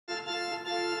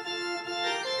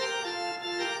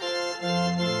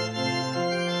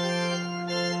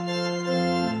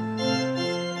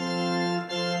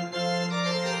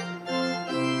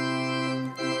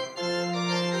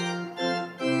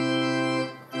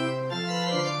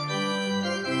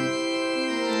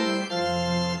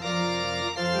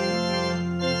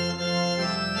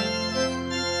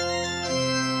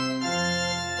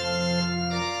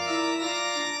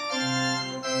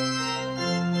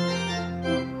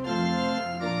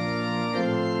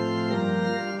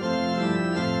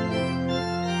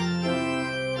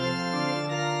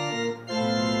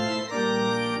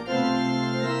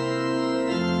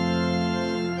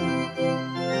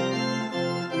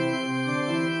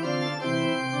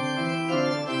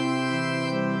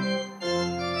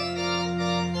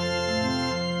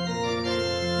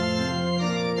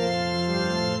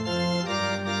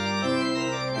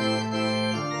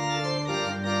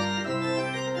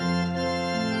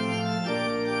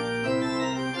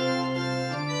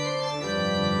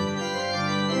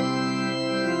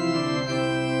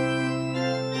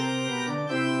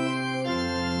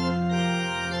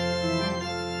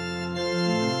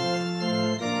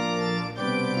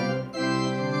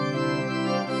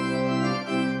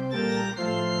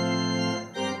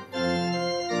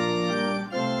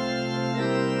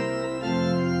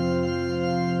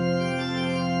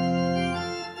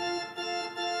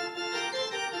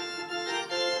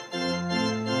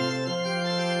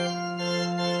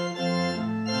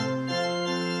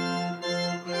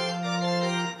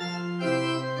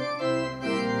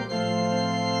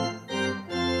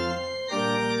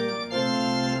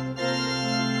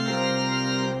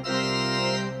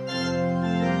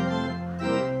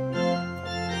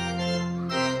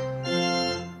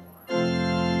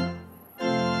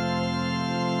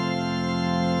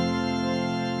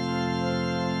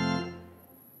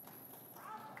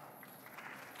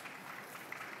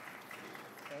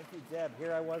Thank you, Deb.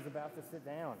 Here I was about to sit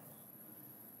down.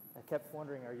 I kept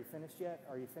wondering, are you finished yet?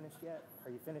 Are you finished yet? Are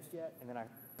you finished yet? And then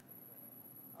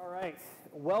all right.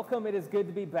 Welcome. It is good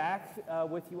to be back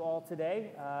with you all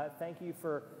today. Thank you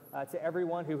to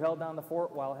everyone who held down the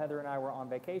fort while Heather and I were on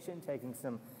vacation, taking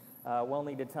some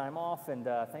well-needed time off. And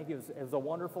thank you. It was a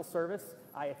wonderful service.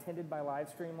 I attended by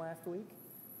Livestream last week,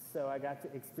 so I got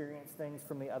to experience things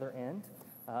from the other end.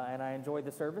 And I enjoyed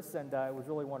the service, and it was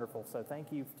really wonderful. So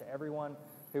thank you to everyone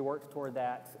who worked toward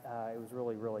that. It was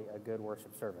really, really a good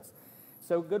worship service.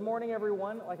 So good morning,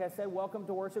 everyone. Like I said, welcome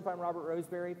to worship. I'm Robert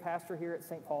Roseberry, pastor here at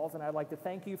St. Paul's, and I'd like to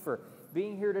thank you for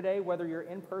being here today, whether you're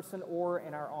in person or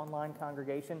in our online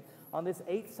congregation, on this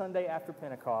 8th Sunday after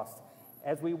Pentecost,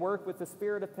 as we work with the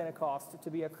spirit of Pentecost to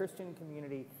be a Christian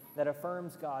community that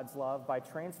affirms God's love by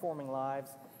transforming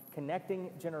lives, connecting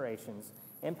generations,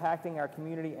 impacting our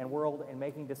community and world, and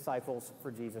making disciples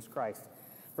for Jesus Christ.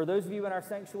 For those of you in our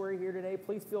sanctuary here today,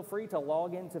 please feel free to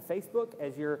log into Facebook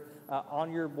as you're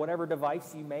on your whatever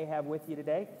device you may have with you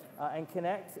today, and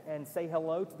connect and say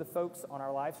hello to the folks on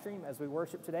our live stream as we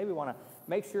worship today. We want to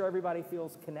make sure everybody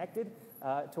feels connected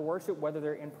to worship, whether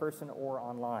they're in person or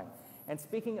online. And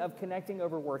speaking of connecting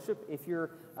over worship, if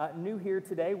you're new here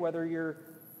today, whether you're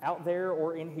out there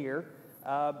or in here,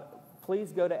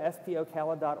 please go to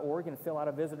spocala.org and fill out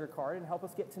a visitor card and help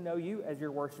us get to know you as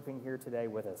you're worshiping here today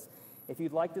with us. If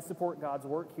you'd like to support God's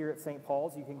work here at St.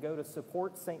 Paul's, you can go to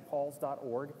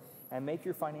supportstpauls.org and make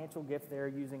your financial gift there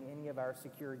using any of our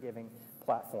secure giving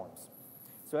platforms.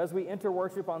 So as we enter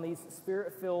worship on these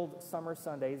spirit-filled summer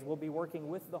Sundays, we'll be working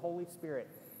with the Holy Spirit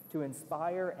to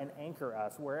inspire and anchor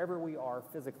us wherever we are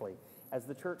physically as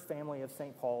the church family of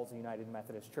St. Paul's United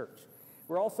Methodist Church.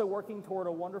 We're also working toward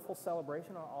a wonderful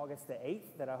celebration on August the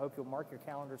 8th that I hope you'll mark your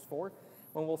calendars for,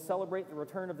 when we'll celebrate the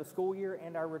return of the school year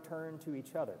and our return to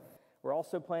each other. We're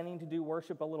also planning to do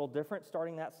worship a little different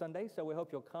starting that Sunday, so we hope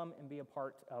you'll come and be a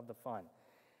part of the fun.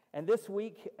 And this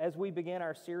week, as we begin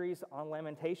our series on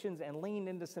Lamentations and lean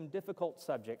into some difficult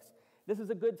subjects, this is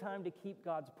a good time to keep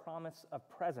God's promise of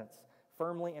presence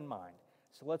firmly in mind.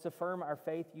 So let's affirm our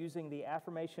faith using the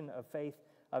affirmation of faith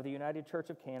of the United Church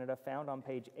of Canada, found on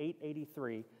page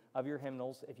 883 of your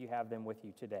hymnals if you have them with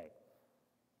you today.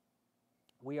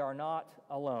 We are not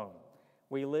alone.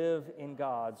 We live in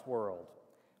God's world.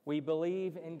 We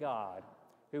believe in God,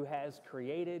 who has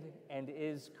created and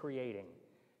is creating,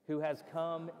 who has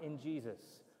come in Jesus,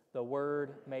 the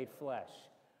Word made flesh,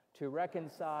 to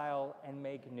reconcile and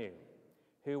make new,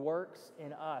 who works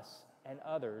in us and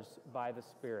others by the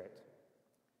Spirit.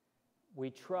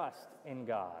 We trust in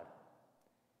God.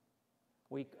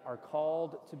 We are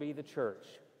called to be the church,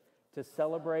 to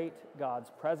celebrate God's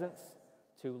presence,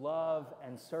 to love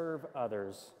and serve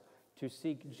others, to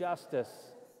seek justice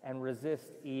and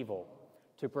resist evil,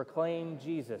 to proclaim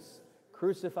Jesus,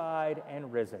 crucified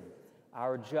and risen,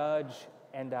 our judge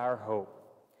and our hope.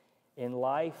 In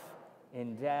life,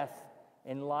 in death,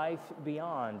 in life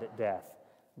beyond death,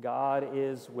 God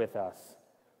is with us.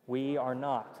 We are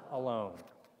not alone.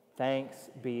 Thanks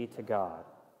be to God.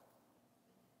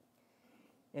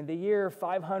 In the year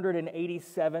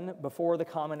 587 before the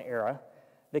Common Era,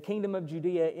 the kingdom of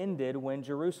Judea ended when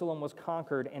Jerusalem was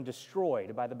conquered and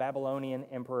destroyed by the Babylonian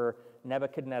emperor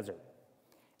Nebuchadnezzar.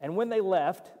 And when they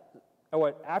left,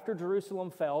 after Jerusalem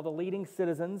fell, the leading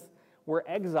citizens were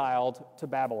exiled to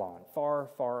Babylon, far,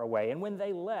 far away. And when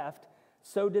they left,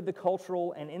 so did the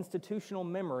cultural and institutional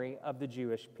memory of the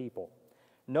Jewish people.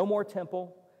 No more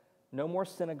temple, no more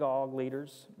synagogue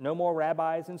leaders, no more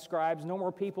rabbis and scribes, no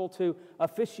more people to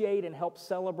officiate and help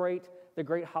celebrate the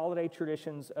great holiday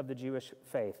traditions of the Jewish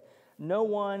faith. No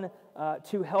one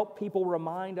to help people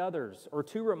remind others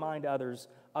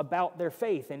about their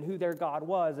faith and who their God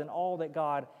was and all that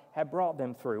God had brought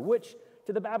them through, which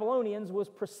to the Babylonians was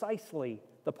precisely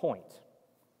the point.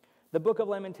 The Book of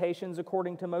Lamentations,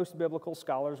 according to most biblical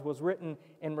scholars, was written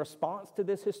in response to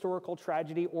this historical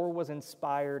tragedy or was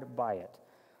inspired by it.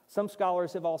 Some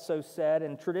scholars have also said,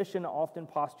 and tradition often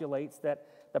postulates, that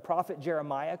the prophet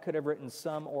Jeremiah could have written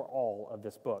some or all of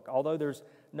this book, although there's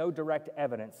no direct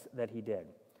evidence that he did.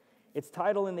 Its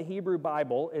title in the Hebrew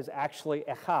Bible is actually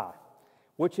Echa,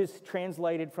 which is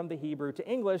translated from the Hebrew to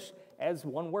English as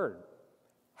one word: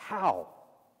 how.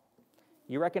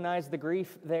 You recognize the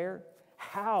grief there?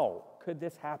 How could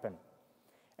this happen?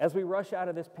 As we rush out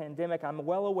of this pandemic, I'm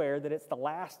well aware that it's the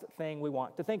last thing we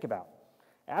want to think about.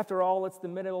 After all, it's the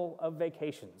middle of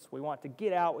vacations. We want to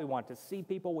get out. We want to see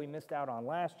people we missed out on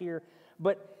last year.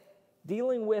 But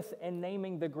dealing with and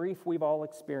naming the grief we've all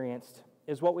experienced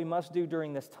is what we must do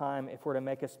during this time if we're to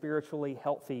make a spiritually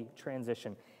healthy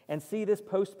transition and see this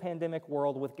post-pandemic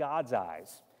world with God's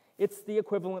eyes It's the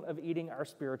equivalent of eating our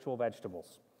spiritual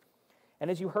vegetables.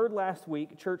 And as you heard last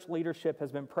week, church leadership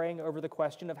has been praying over the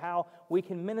question of how we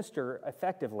can minister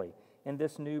effectively in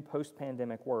this new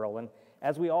post-pandemic world. And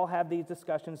as we all have these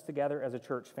discussions together as a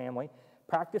church family,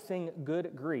 practicing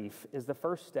good grief is the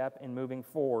first step in moving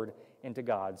forward into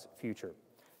God's future.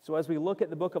 So as we look at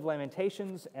the book of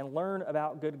Lamentations and learn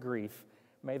about good grief,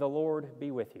 may the Lord be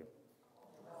with you.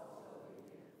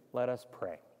 Let us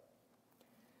pray.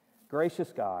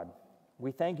 Gracious God,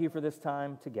 we thank you for this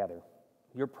time together.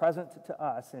 You're present to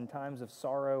us in times of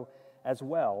sorrow as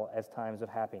well as times of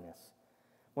happiness.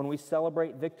 When we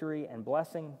celebrate victory and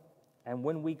blessing, and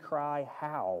when we cry,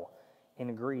 how,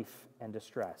 in grief and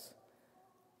distress.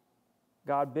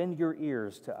 God, bend your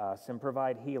ears to us and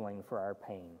provide healing for our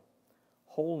pain,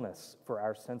 wholeness for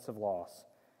our sense of loss,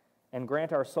 and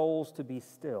grant our souls to be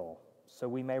still so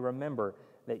we may remember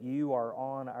that you are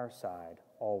on our side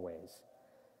always.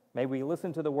 May we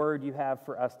listen to the word you have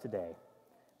for us today.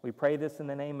 We pray this in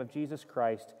the name of Jesus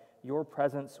Christ, your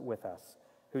presence with us,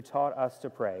 who taught us to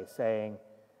pray, saying,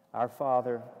 Our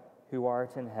Father, who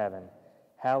art in heaven,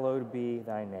 hallowed be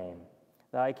thy name.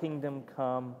 Thy kingdom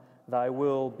come, thy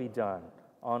will be done,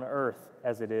 on earth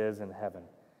as it is in heaven.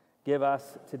 Give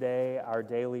us today our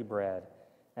daily bread,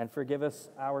 and forgive us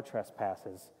our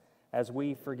trespasses, as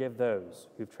we forgive those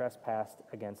who've trespassed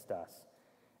against us.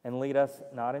 And lead us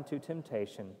not into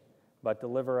temptation, but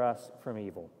deliver us from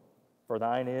evil. For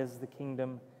thine is the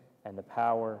kingdom, and the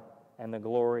power, and the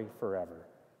glory forever.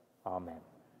 Amen.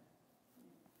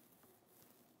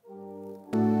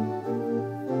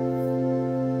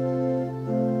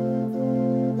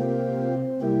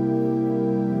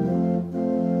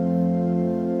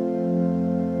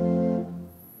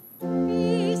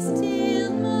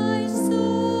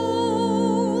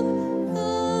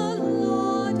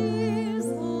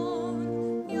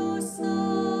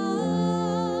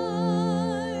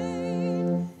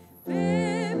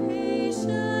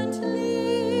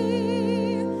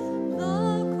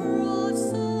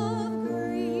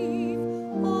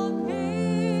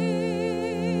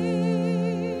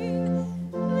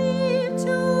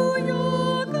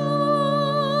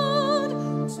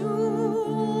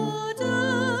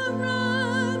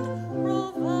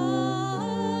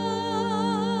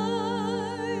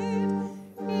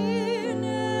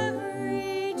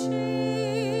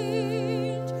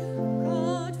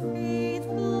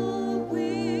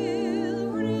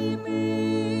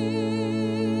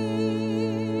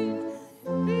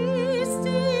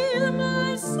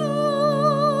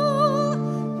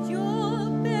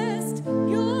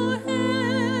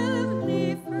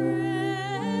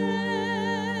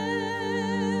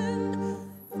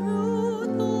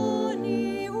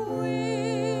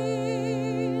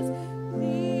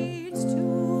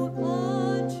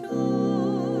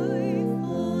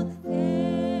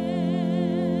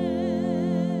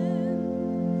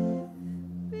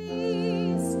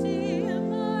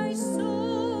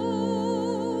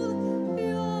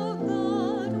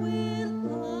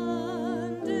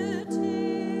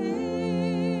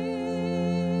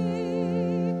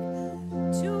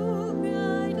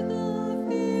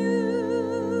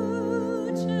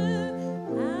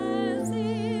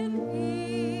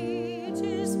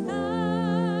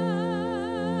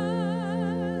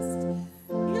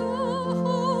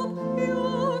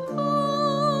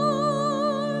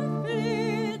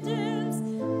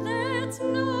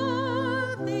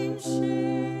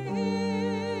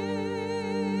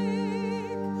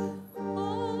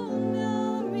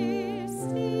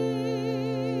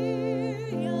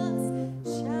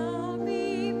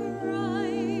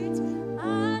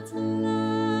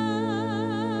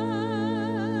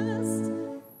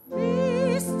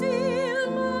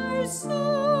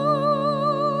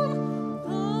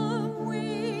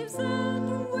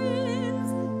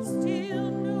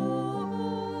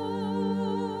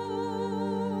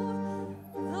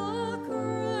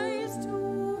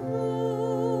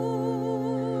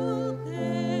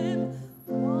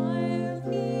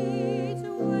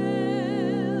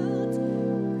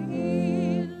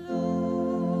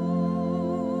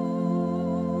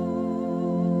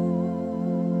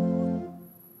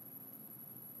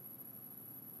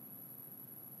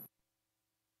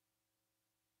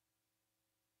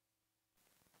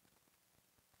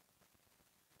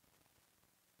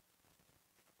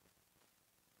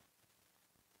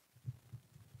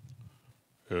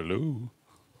 Hello.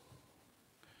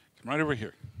 Come right over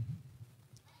here.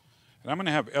 And I'm going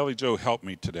to have Ellie Jo help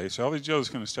me today. So Ellie Jo is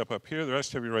going to step up here. The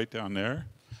rest of you right down there.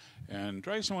 And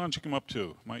Bryson, why don't you come up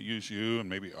too? Might use you and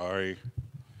maybe Ari.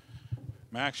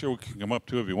 Max, you can come up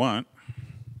too if you want.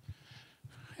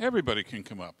 Everybody can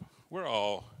come up. We're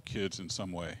all kids in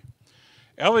some way.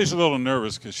 Ellie's a little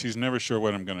nervous because she's never sure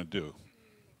what I'm going to do.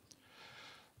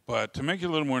 But to make you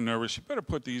a little more nervous, you better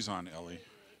put these on, Ellie.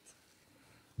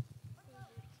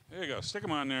 There you go. Stick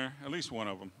them on there, at least one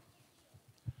of them.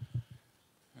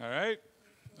 All right?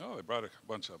 Oh, they brought a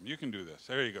bunch of them. You can do this.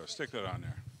 There you go. Stick that on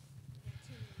there.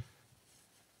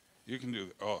 You can do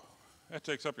that. Oh, that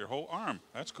takes up your whole arm.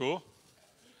 That's cool.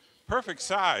 Perfect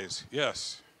size.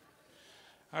 Yes.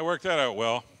 I worked that out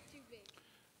well.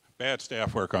 Bad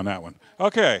staff work on that one.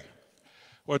 Okay.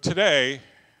 Well, today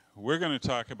we're going to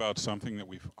talk about something that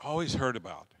we've always heard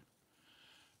about.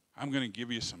 I'm going to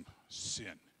give you some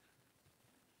sin.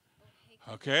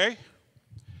 Okay?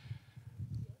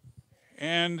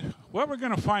 And what we're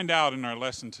going to find out in our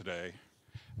lesson today,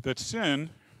 that sin,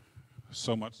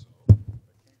 so much,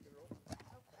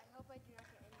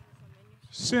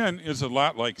 sin is a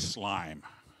lot like slime.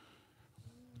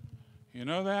 You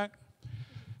know that?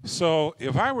 So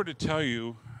if I were to tell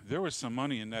you there was some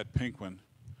money in that pink one,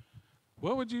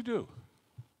 what would you do?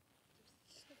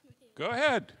 Go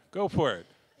ahead. Go for it.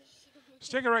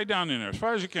 Stick it right down in there as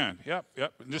far as you can. Yep.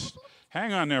 Just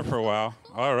hang on there for a while.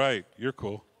 All right. You're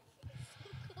cool.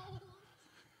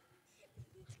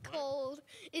 It's cold.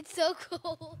 It's so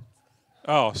cold.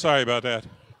 Oh, sorry about that.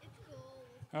 It's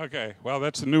cold. Okay. Well,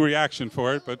 that's a new reaction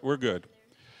for it, but we're good.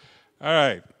 All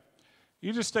right.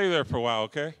 You just stay there for a while,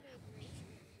 okay?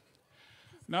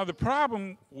 Now, the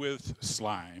problem with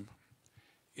slime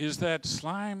is that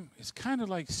slime is kind of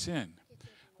like sin.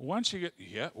 Once you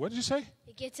get, what did you say?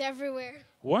 It gets everywhere.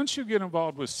 Once you get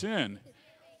involved with sin,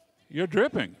 you're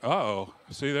dripping. Uh-oh.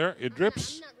 See there? It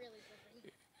drips. I'm not really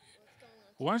dripping. What's going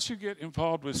on? Once you get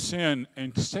involved with sin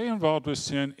and stay involved with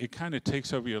sin, it kind of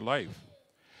takes over your life.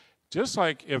 Just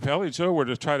like if Ellie Jo were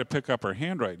to try to pick up her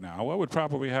hand right now, what would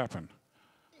probably happen?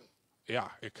 Yeah,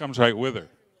 it comes right with her.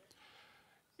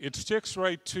 It sticks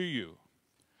right to you.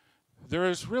 There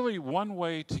is really one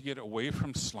way to get away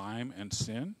from slime and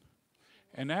sin,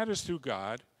 and that is through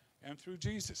God and through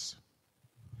Jesus.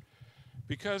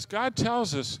 Because God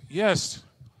tells us, yes,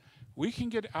 we can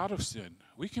get out of sin.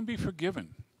 We can be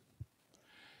forgiven.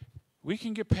 We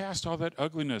can get past all that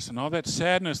ugliness and all that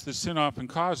sadness that sin often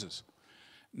causes.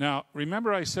 Now,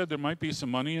 remember I said there might be some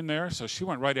money in there, so she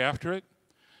went right after it?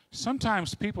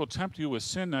 Sometimes people tempt you with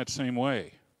sin that same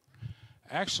way.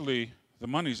 Actually, the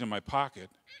money's in my pocket.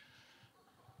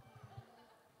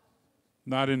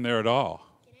 Not in there at all.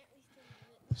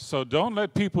 So don't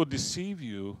let people deceive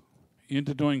you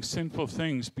into doing sinful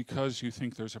things because you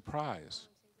think there's a prize.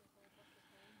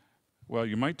 Well,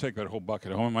 you might take that whole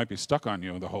bucket home. It might be stuck on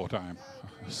you the whole time.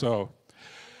 So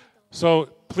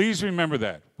please remember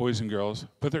that, boys and girls.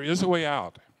 But there is a way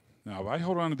out. Now, if I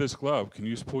hold on to this glove, can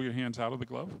you just pull your hands out of the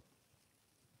glove?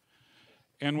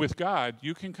 And with God,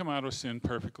 you can come out of sin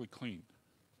perfectly clean.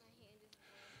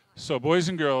 So, boys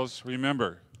and girls,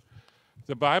 remember,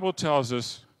 the Bible tells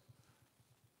us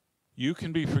you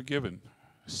can be forgiven,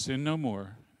 sin no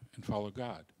more, and follow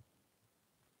God.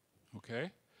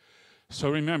 Okay? So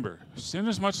remember, sin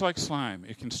is much like slime.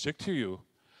 It can stick to you,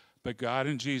 but God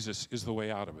and Jesus is the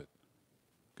way out of it.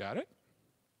 Got it?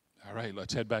 All right,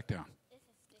 let's head back down.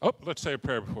 Oh, let's say a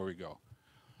prayer before we go.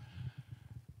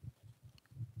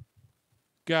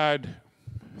 God,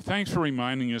 thanks for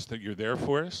reminding us that you're there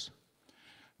for us,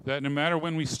 that no matter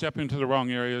when we step into the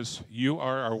wrong areas, you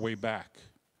are our way back.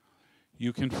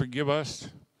 You can forgive us.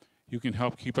 You can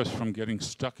help keep us from getting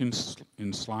stuck in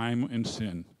slime and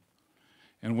sin.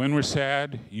 And when we're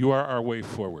sad, you are our way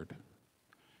forward.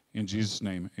 In Jesus'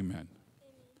 name, amen.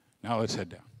 Now let's head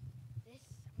down.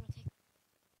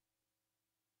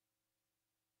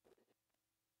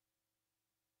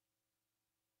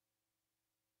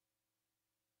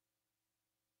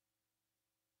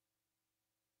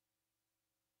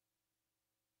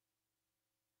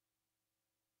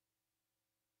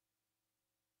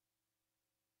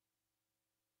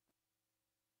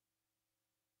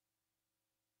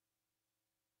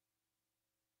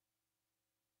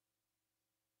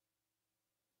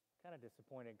 Kind of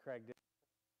disappointed Craig did.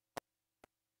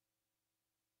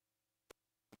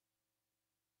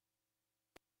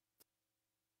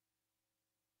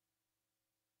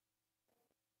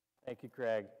 Thank you,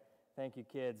 Craig. Thank you,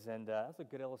 kids. And that's a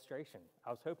good illustration. I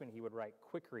was hoping he would write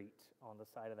Quikrete on the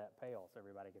side of that pail so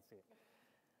everybody could see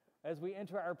it. As we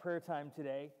enter our prayer time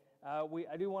today, I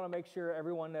do want to make sure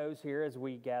everyone knows here as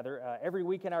we gather. Every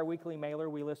week in our weekly mailer,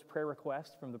 we list prayer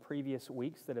requests from the previous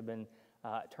weeks that have been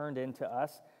turned in to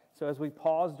us. So as we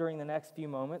pause during the next few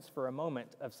moments for a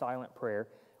moment of silent prayer,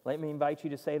 let me invite you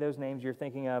to say those names you're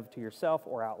thinking of to yourself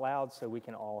or out loud so we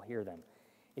can all hear them.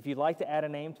 If you'd like to add a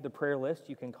name to the prayer list,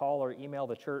 you can call or email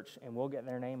the church and we'll get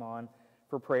their name on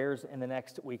for prayers in the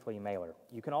next weekly mailer.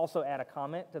 You can also add a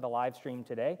comment to the live stream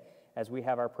today as we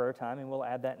have our prayer time, and we'll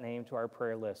add that name to our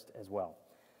prayer list as well.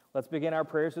 Let's begin our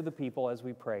prayers of the people as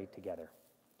we pray together.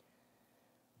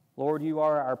 Lord, you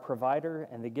are our provider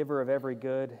and the giver of every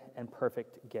good and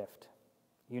perfect gift.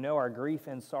 You know our grief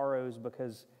and sorrows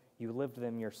because you lived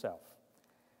them yourself.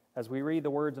 As we read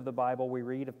the words of the Bible, we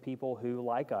read of people who,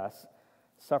 like us,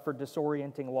 suffered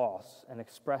disorienting loss and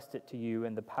expressed it to you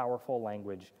in the powerful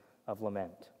language of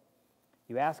lament.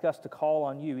 You ask us to call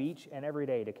on you each and every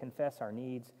day to confess our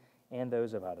needs and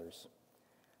those of others.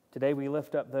 Today we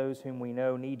lift up those whom we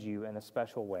know need you in a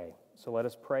special way. So let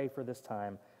us pray for this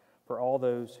time for all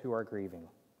those who are grieving.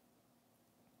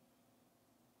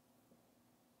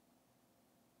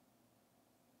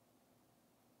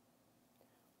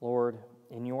 Lord,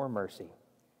 in your mercy,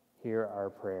 hear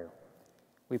our prayer.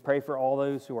 We pray for all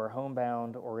those who are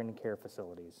homebound or in care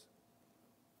facilities.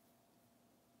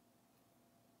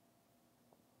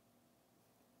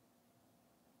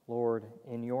 Lord,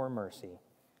 in your mercy,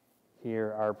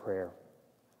 hear our prayer.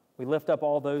 We lift up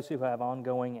all those who have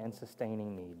ongoing and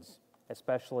sustaining needs,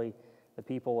 especially the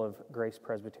people of Grace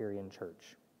Presbyterian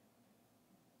Church.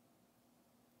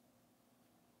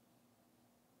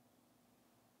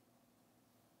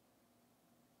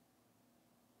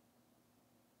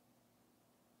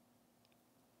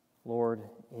 Lord,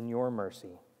 in your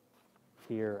mercy,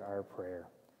 hear our prayer.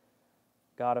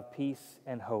 God of peace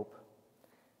and hope,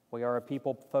 we are a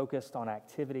people focused on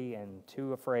activity and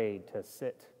too afraid to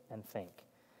sit and think.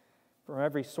 From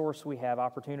every source we have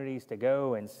opportunities to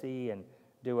go and see and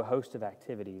do a host of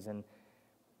activities, and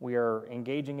we are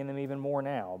engaging in them even more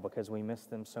now because we missed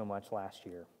them so much last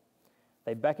year.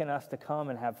 They beckon us to come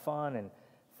and have fun and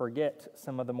forget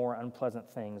some of the more unpleasant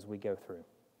things we go through.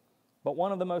 But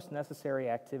one of the most necessary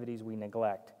activities we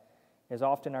neglect is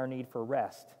often our need for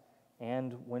rest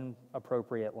and, when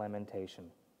appropriate, lamentation.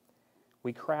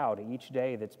 We crowd each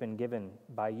day that's been given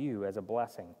by you as a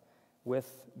blessing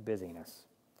with busyness.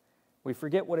 We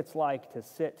forget what it's like to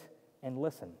sit and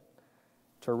listen,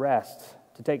 to rest,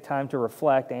 to take time to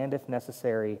reflect, and, if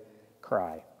necessary,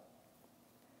 cry.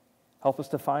 Help us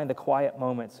to find the quiet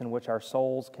moments in which our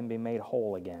souls can be made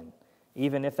whole again,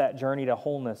 even if that journey to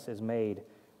wholeness is made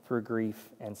through grief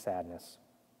and sadness.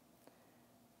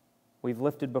 We've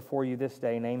lifted before you this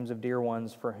day names of dear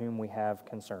ones for whom we have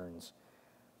concerns.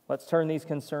 Let's turn these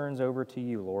concerns over to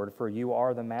you, Lord, for you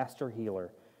are the master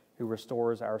healer who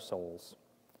restores our souls.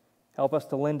 Help us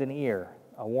to lend an ear,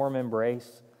 a warm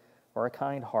embrace, or a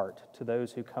kind heart to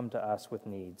those who come to us with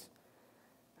needs.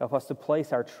 Help us to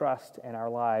place our trust and our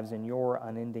lives in your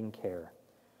unending care.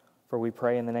 For we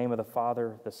pray in the name of the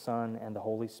Father, the Son, and the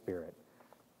Holy Spirit.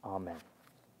 Amen.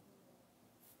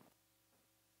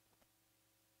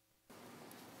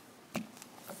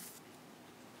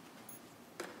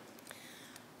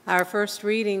 Our first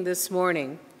reading this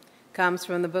morning comes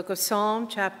from the book of Psalm,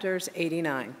 chapters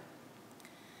 89.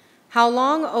 How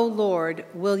long, O Lord,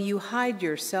 will you hide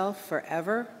yourself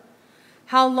forever?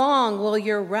 How long will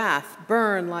your wrath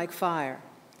burn like fire?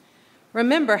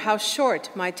 Remember how short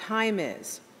my time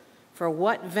is. For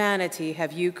what vanity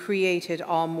have you created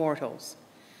all mortals?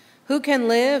 Who can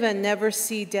live and never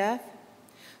see death?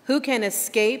 Who can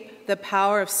escape the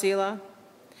power of Selah?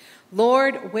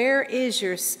 Lord, where is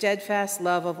your steadfast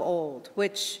love of old,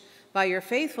 which by your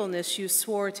faithfulness you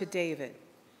swore to David?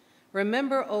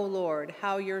 Remember, O Lord,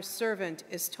 how your servant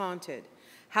is taunted,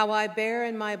 how I bear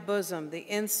in my bosom the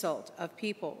insult of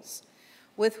peoples,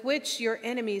 with which your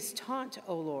enemies taunt,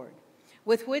 O Lord,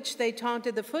 with which they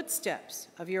taunted the footsteps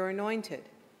of your anointed.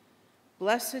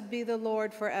 Blessed be the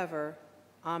Lord forever.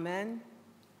 Amen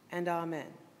and amen.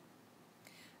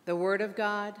 The word of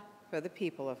God for the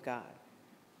people of God.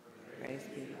 Praise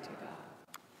be to God.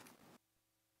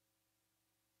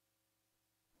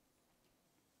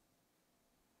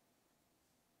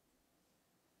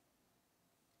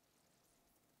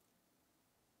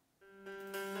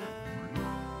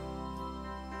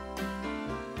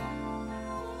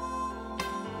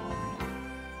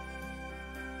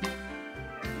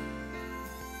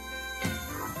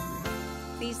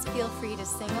 Please feel free to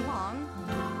sing along.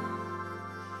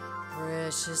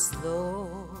 Precious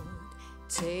Lord,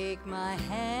 take my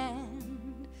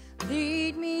hand,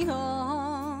 lead me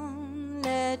on,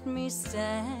 let me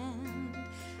stand.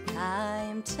 I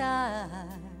am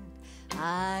tired,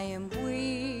 I am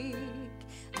weak,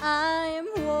 I am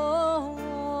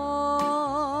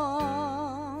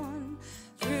worn.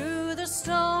 Through the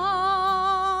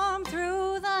storm,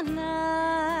 through the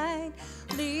night,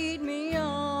 lead me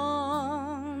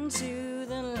on to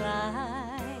the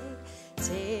light.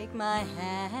 Take my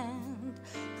hand,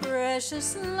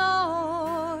 precious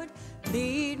Lord,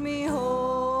 lead me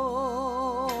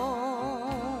home.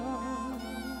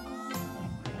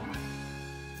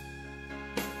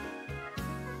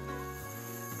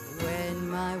 When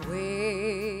my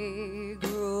way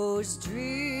grows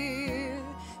drear,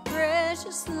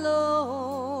 precious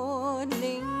Lord,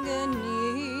 linger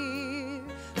near.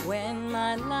 When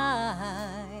my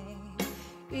life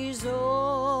is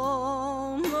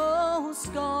almost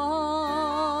gone,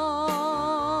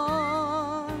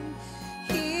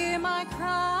 hear my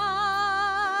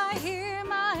cry, hear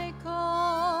my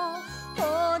call,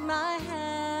 hold my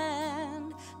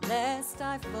hand lest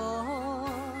I fall.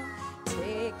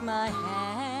 Take my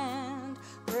hand,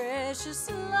 precious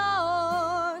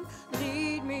Lord,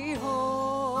 lead me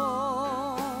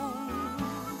home.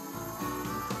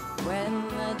 When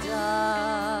the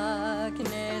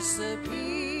darkness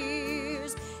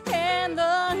appears and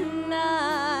the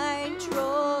night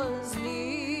draws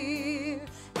near,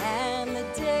 and the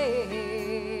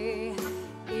day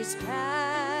is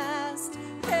past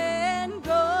and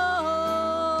gone,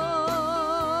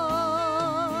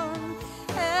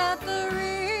 at the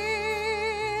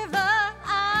river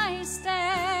I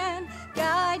stand,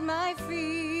 guide my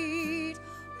feet,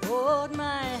 hold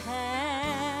my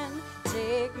hand,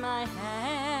 take my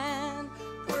hand,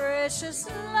 precious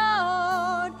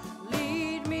Lord,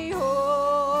 lead me home.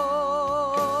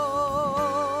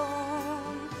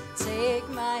 Take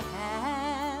my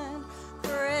hand,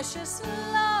 precious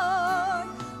Lord,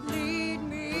 lead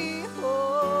me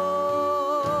home.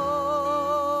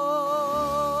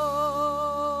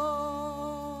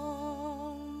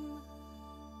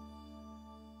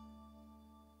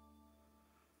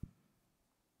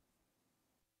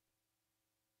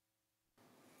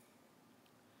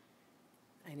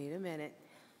 I need a minute.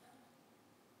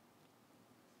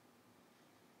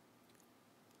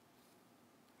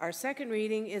 Our second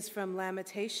reading is from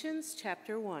Lamentations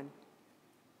chapter 1.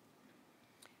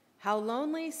 How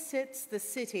lonely sits the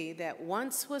city that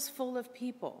once was full of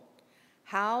people.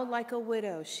 How like a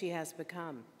widow she has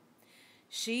become.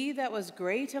 She that was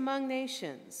great among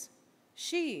nations,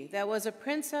 she that was a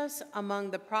princess among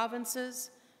the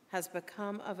provinces, has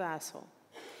become a vassal.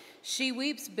 She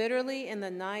weeps bitterly in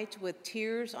the night with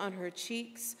tears on her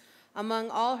cheeks. Among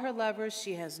all her lovers,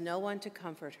 she has no one to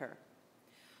comfort her.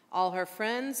 All her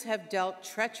friends have dealt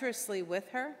treacherously with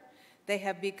her. They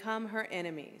have become her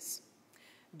enemies.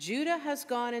 Judah has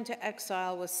gone into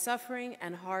exile with suffering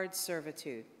and hard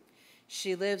servitude.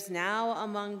 She lives now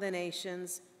among the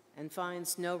nations and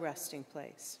finds no resting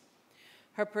place.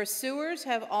 Her pursuers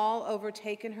have all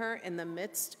overtaken her in the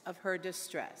midst of her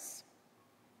distress.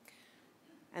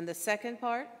 And the second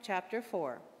part, chapter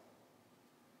 4.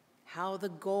 How the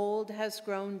gold has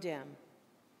grown dim,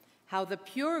 how the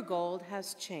pure gold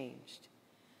has changed.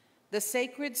 The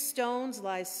sacred stones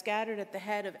lie scattered at the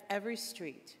head of every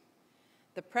street.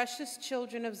 The precious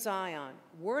children of Zion,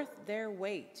 worth their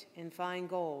weight in fine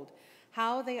gold,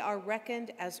 how they are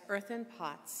reckoned as earthen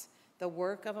pots, the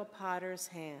work of a potter's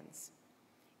hands.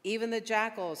 Even the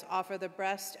jackals offer the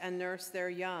breast and nurse their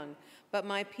young, but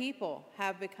my people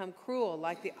have become cruel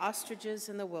like the ostriches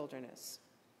in the wilderness.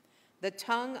 The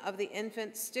tongue of the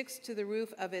infant sticks to the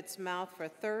roof of its mouth for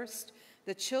thirst.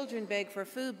 The children beg for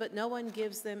food, but no one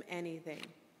gives them anything.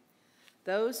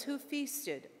 Those who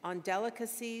feasted on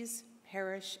delicacies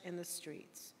perish in the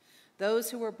streets. Those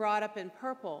who were brought up in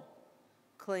purple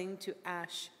cling to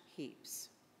ash heaps.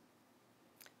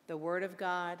 The word of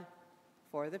God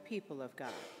for the people of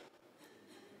God.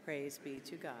 Praise be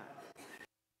to God.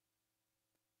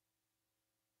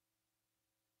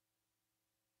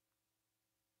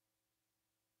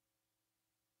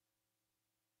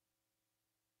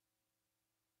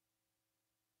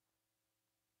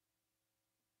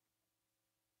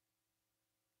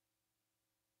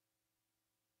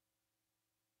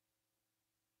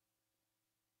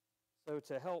 So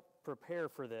to help prepare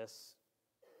for this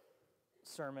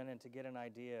sermon and to get an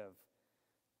idea of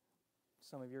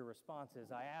some of your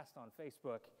responses, I asked on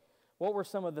Facebook, what were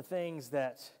some of the things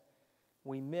that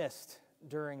we missed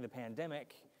during the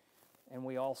pandemic? And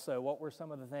what were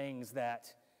some of the things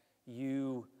that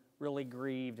you really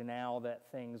grieved now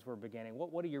that things were beginning?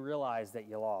 What do you realize that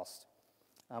you lost?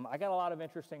 I got a lot of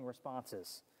interesting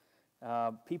responses.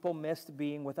 People missed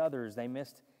being with others. They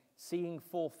missed seeing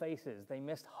full faces. They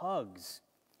missed hugs.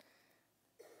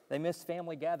 They missed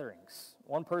family gatherings.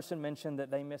 One person mentioned that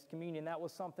they missed communion. That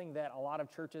was something that a lot of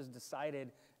churches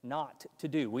decided not to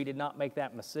do. We did not make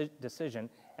that decision.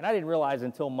 And I didn't realize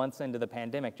until months into the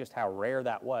pandemic just how rare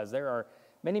that was. There are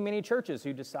many, many churches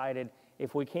who decided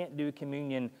if we can't do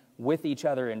communion with each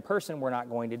other in person, we're not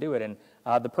going to do it. And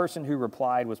the person who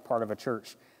replied was part of a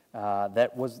church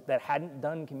that hadn't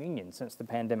done communion since the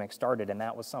pandemic started, and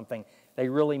that was something they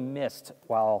really missed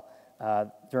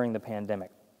during the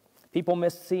pandemic. People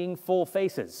missed seeing full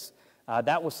faces.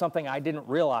 That was something I didn't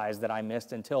realize that I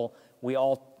missed until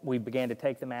we began to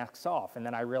take the masks off, and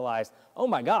then I realized, oh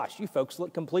my gosh, you folks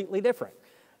look completely different.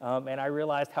 And I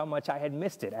realized how much I had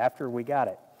missed it after we got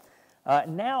it.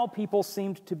 Now people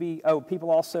seemed to be,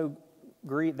 people also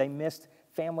they missed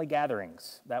family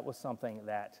gatherings. That was something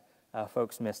that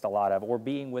folks missed a lot of, or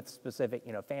being with specific,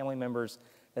 family members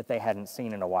that they hadn't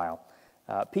seen in a while.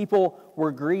 People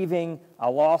were grieving a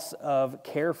loss of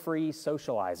carefree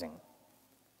socializing,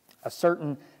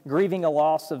 grieving a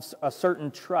loss of a certain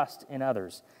trust in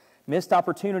others, missed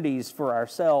opportunities for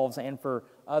ourselves and for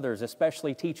others,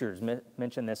 especially teachers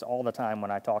mention this all the time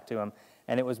when I talk to them,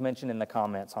 and it was mentioned in the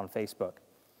comments on Facebook.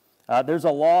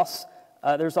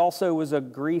 There's also was a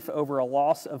grief over a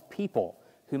loss of people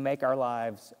who make our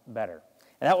lives better.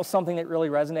 And that was something that really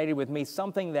resonated with me,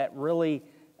 something that really,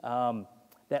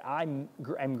 that I'm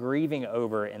grieving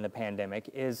over in the pandemic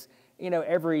is,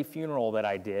 every funeral that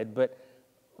I did, but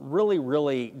really,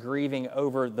 really grieving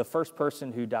over the first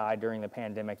person who died during the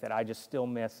pandemic that I just still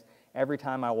miss every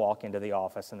time I walk into the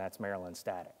office, and that's Marilyn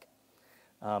Static.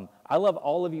 I love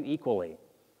all of you equally,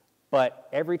 but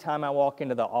every time I walk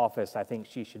into the office, I think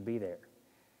she should be there.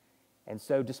 And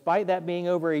so despite that being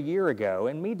over a year ago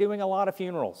and me doing a lot of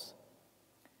funerals,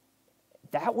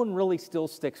 that one really still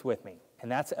sticks with me.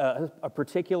 And that's a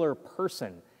particular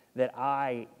person that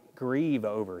I grieve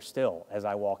over still as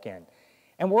I walk in.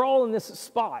 And we're all in this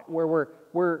spot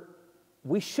where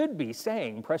we should be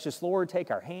saying, "Precious Lord,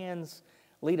 take our hands,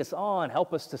 lead us on,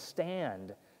 help us to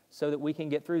stand so that we can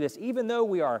get through this." Even though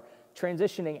we are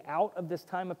transitioning out of this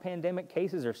time of pandemic,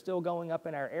 cases are still going up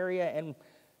in our area, and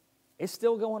it's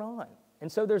still going on.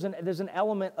 And so there's an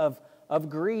element of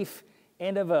grief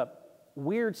and of a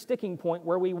weird sticking point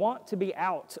where we want to be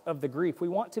out of the grief. We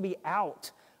want to be out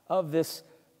of this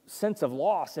sense of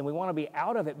loss, and we want to be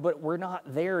out of it, but we're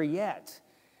not there yet.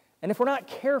 And if we're not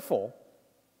careful,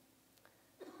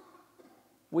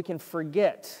 we can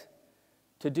forget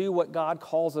to do what God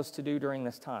calls us to do during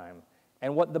this time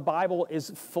and what the Bible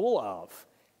is full of,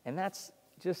 and that's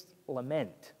just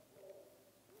lament.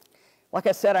 Like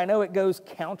I said, I know it goes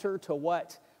counter to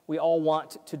what we all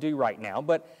want to do right now,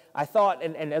 but I thought,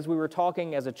 and as we were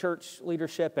talking as a church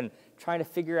leadership and trying to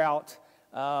figure out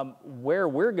where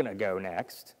we're going to go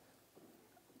next,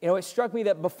 it struck me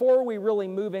that before we really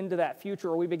move into that future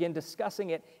or we begin discussing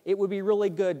it, it would be really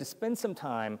good to spend some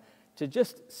time to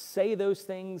just say those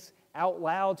things out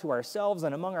loud to ourselves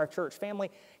and among our church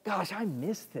family. Gosh, I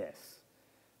miss this.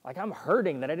 Like, I'm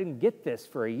hurting that I didn't get this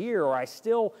for a year, or I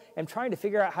still am trying to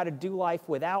figure out how to do life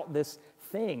without this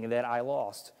thing that I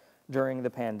lost during the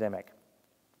pandemic.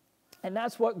 And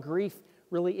that's what grief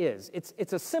really is.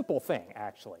 It's a simple thing,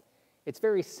 actually. It's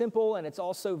very simple, and it's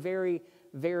also very,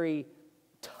 very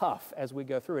tough as we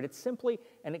go through it. It's simply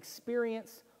an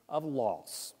experience of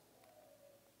loss.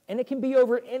 And it can be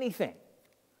over anything.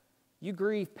 You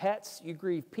grieve pets, you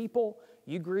grieve people,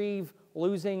 you grieve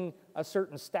losing a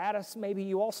certain status. Maybe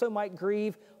you also might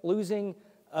grieve losing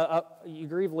a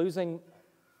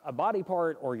body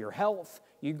part or your health.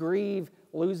 You grieve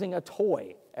losing a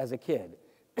toy as a kid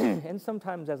and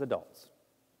sometimes as adults.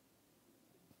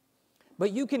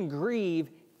 But you can grieve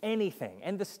anything,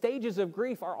 and the stages of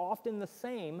grief are often the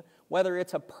same, whether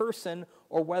it's a person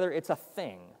or whether it's a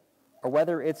thing or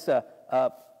whether it's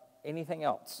anything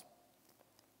else.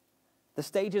 The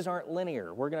stages aren't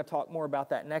linear. We're going to talk more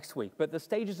about that next week. But the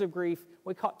stages of grief,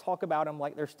 we talk about them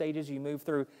like they're stages you move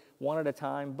through one at a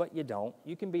time, but you don't.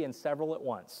 You can be in several at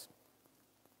once.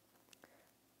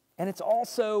 And it's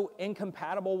also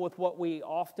incompatible with what we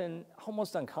often,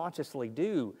 almost unconsciously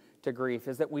do to grief,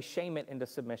 is that we shame it into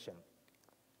submission.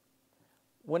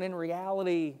 When in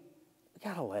reality, we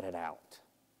got to let it out.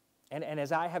 And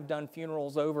as I have done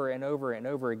funerals over and over and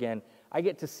over again, I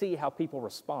get to see how people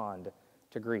respond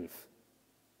to grief.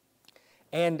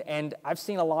 And I've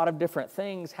seen a lot of different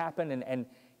things happen, and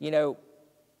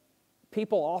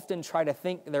people often try to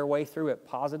think their way through it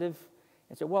positive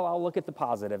and say, well, I'll look at the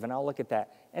positive and I'll look at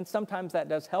that. And sometimes that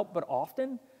does help, but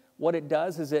often what it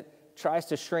does is it tries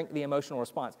to shrink the emotional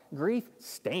response. Grief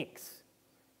stinks.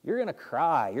 You're going to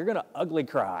cry. You're going to ugly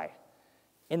cry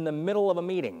in the middle of a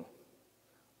meeting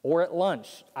or at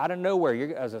lunch, out of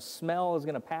nowhere, as a smell is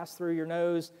going to pass through your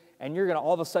nose, and you're going to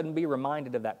all of a sudden be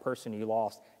reminded of that person you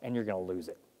lost, and you're going to lose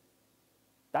it.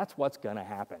 That's what's going to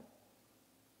happen.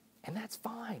 And that's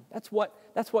fine. That's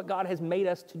what God has made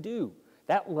us to do.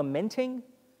 That lamenting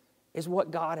is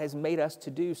what God has made us to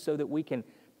do so that we can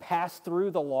pass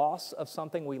through the loss of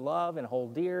something we love and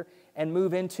hold dear, and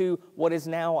move into what is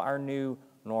now our new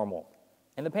normal.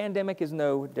 And the pandemic is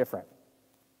no different.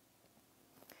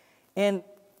 And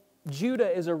Judah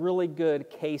is a really good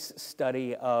case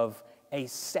study of a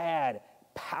sad,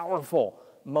 powerful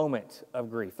moment of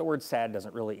grief. The word sad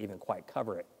doesn't really even quite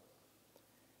cover it.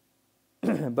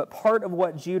 But part of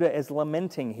what Judah is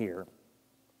lamenting here,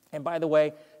 and by the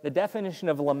way, the definition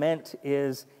of lament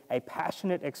is a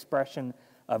passionate expression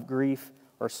of grief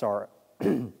or sorrow.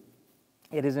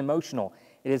 It is emotional,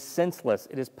 it is senseless,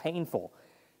 it is painful,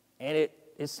 and it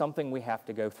is something we have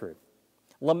to go through.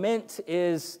 Lament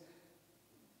is,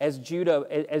 as Judah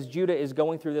is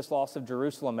going through this loss of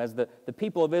Jerusalem, as the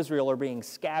people of Israel are being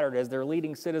scattered, as their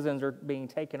leading citizens are being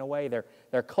taken away,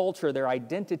 their culture, their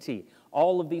identity,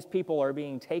 all of these people are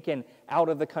being taken out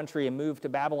of the country and moved to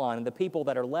Babylon, and the people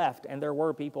that are left, and there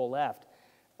were people left,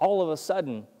 all of a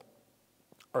sudden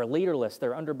are leaderless.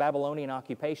 They're under Babylonian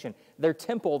occupation. Their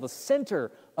temple, the center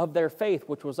of their faith,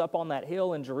 which was up on that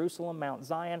hill in Jerusalem, Mount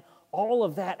Zion, all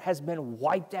of that has been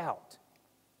wiped out.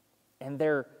 And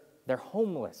they're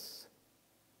homeless.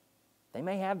 They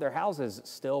may have their houses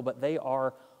still, but they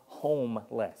are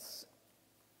homeless.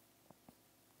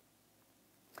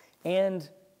 And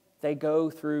they go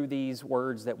through these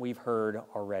words that we've heard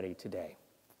already today.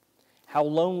 How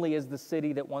lonely is the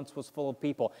city that once was full of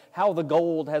people. How the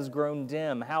gold has grown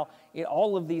dim. How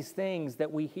all of these things that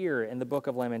we hear in the book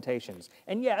of Lamentations.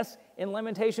 And yes, in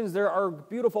Lamentations there are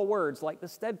beautiful words like the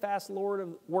steadfast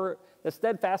love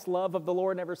of the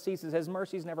Lord never ceases. His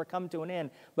mercies never come to an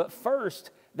end. But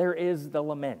first, there is the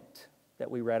lament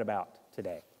that we read about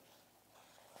today.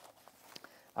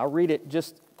 I'll read it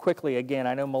just quickly again.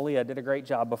 I know Malia did a great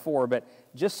job before, but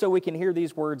just so we can hear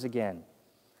these words again.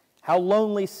 How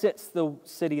lonely sits the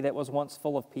city that was once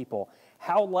full of people.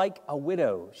 How like a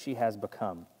widow she has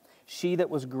become, she that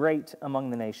was great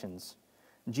among the nations.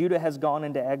 Judah has gone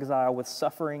into exile with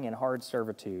suffering and hard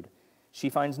servitude. She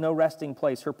finds no resting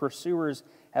place. Her pursuers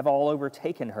have all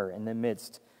overtaken her in the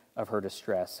midst of her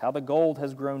distress. How the gold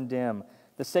has grown dim.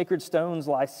 The sacred stones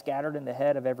lie scattered in the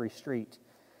head of every street.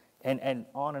 And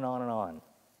on and on and on.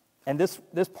 And this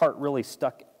part really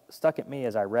stuck at me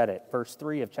as I read it. Verse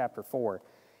 3 of chapter 4.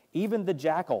 Even the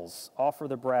jackals offer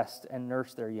the breast and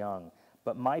nurse their young,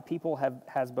 but my people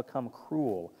has become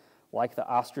cruel, like the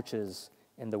ostriches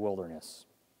in the wilderness.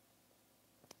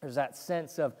 There's that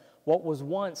sense of what was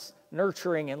once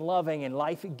nurturing and loving and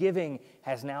life-giving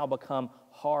has now become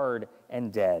hard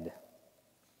and dead.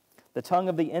 The tongue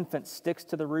of the infant sticks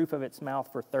to the roof of its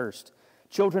mouth for thirst.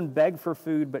 Children beg for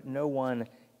food, but no one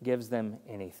gives them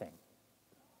anything.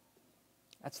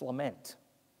 That's lament.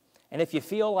 And if you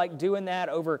feel like doing that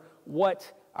over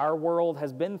what our world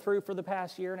has been through for the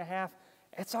past year and a half,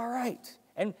 it's all right.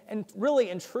 And really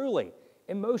and truly,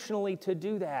 emotionally to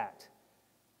do that,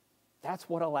 that's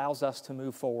what allows us to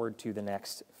move forward to the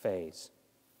next phase.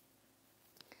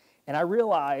 And I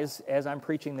realize as I'm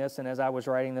preaching this and as I was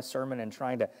writing this sermon and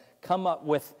trying to come up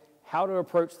with how to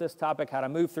approach this topic, how to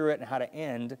move through it, and how to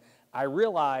end, I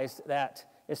realized that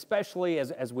especially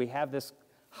as we have this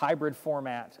hybrid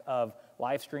format of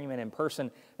live stream and in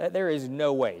person, that there is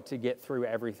no way to get through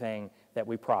everything that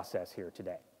we process here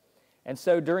today. And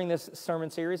so during this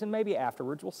sermon series, and maybe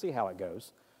afterwards, we'll see how it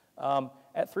goes,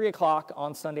 at 3 o'clock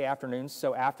on Sunday afternoons,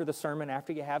 so after the sermon,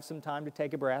 after you have some time to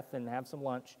take a breath and have some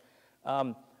lunch,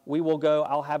 I'll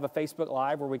have a Facebook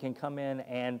Live where we can come in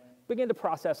and begin to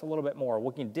process a little bit more.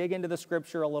 We can dig into the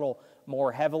scripture a little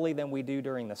more heavily than we do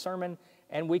during the sermon,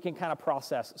 and we can kind of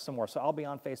process some more. So I'll be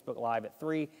on Facebook Live at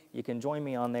 3. You can join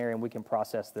me on there, and we can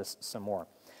process this some more.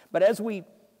 But as we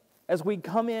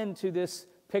come into this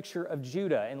picture of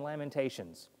Judah in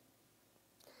Lamentations,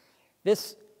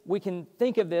 we can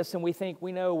think of this, and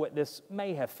we know what this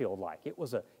may have felt like. It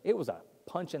was a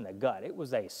punch in the gut. It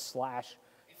was a slash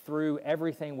through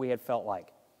everything we had felt like.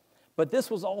 But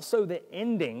this was also the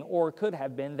ending, or could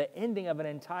have been the ending of an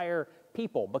entire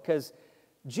people, because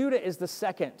Judah is the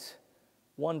second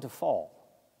one to fall.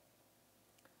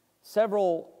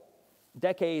 Several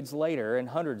decades later, and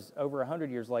over 100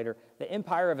 years later, the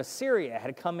empire of Assyria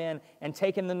had come in and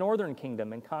taken the northern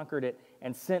kingdom and conquered it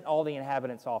and sent all the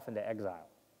inhabitants off into exile.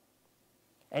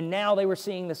 And now they were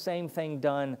seeing the same thing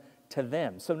done to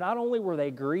them. So not only were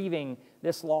they grieving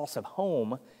this loss of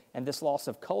home and this loss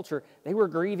of culture, they were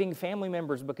grieving family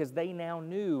members because they now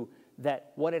knew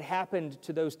that what had happened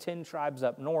to those 10 tribes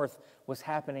up north was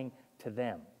happening to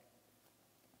them.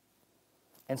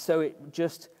 And so it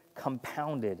just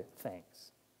compounded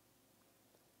things.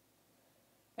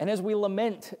 And as we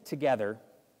lament together,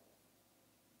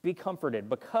 be comforted,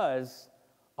 because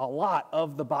a lot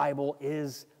of the Bible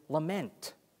is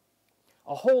lament.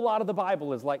 A whole lot of the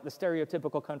Bible is like the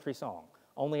stereotypical country song,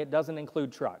 only it doesn't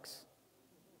include trucks.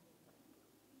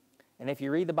 And if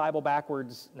you read the Bible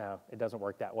backwards, no, it doesn't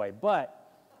work that way. But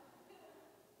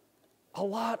a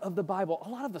lot of the Bible, a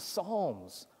lot of the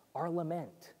Psalms are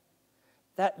lament.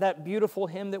 That beautiful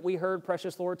hymn that we heard,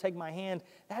 Precious Lord, Take My Hand,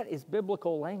 that is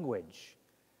biblical language.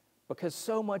 Because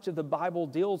so much of the Bible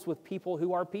deals with people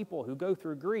who go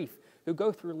through grief, who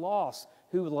go through loss,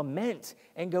 who lament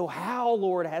and go, how,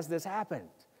 Lord, has this happened?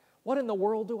 What in the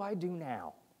world do I do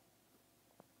now?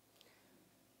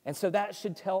 And so that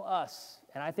should tell us,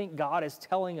 and I think God is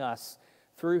telling us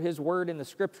through His Word in the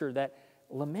Scripture, that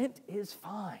lament is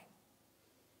fine.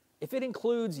 If it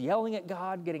includes yelling at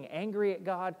God, getting angry at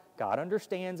God, God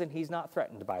understands and He's not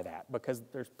threatened by that, because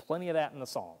there's plenty of that in the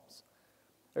Psalms.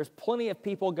 There's plenty of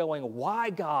people going, why,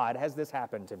 God, has this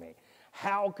happened to me?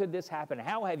 How could this happen?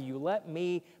 How have you let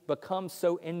me become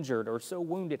so injured or so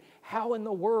wounded? How in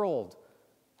the world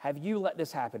have you let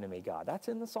this happen to me, God? That's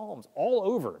in the Psalms, all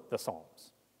over the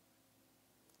Psalms.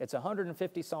 It's a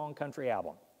 150-song country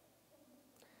album.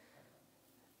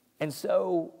 And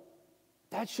so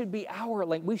that should be our,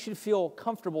 like, we should feel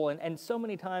comfortable. And so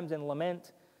many times in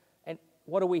lament, and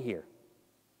what do we hear?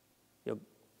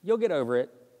 You'll get over it.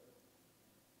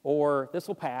 Or this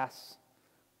will pass,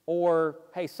 or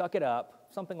hey, suck it up,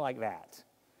 something like that.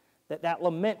 That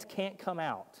lament can't come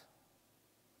out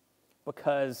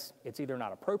because it's either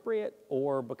not appropriate,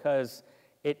 or because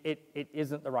it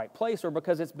isn't the right place, or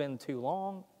because it's been too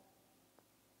long.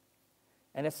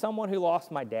 And as someone who lost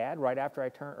my dad right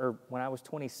after when I was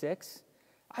 26,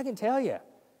 I can tell you,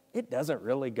 it doesn't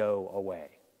really go away.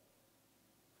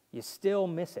 You still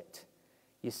miss it.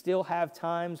 You still have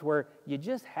times where you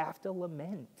just have to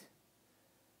lament.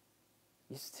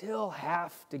 You still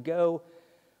have to go,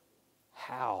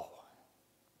 how?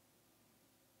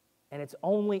 And it's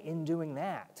only in doing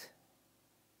that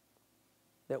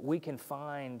we can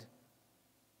find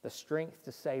the strength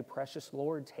to say, Precious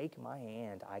Lord, take my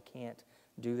hand. I can't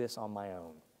do this on my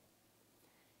own.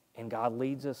 And God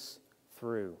leads us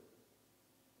through.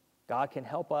 God can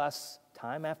help us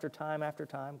time after time after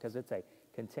time, because it's a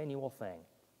continual thing.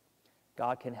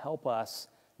 God can help us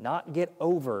not get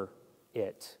over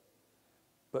it,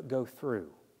 but go through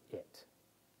it.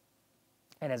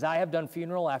 And as I have done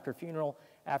funeral after funeral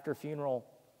after funeral,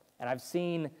 and I've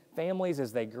seen families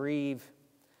as they grieve,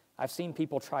 I've seen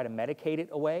people try to medicate it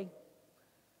away.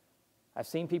 I've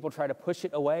seen people try to push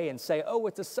it away and say, oh,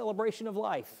 it's a celebration of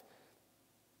life.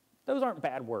 Those aren't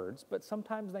bad words, but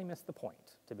sometimes they miss the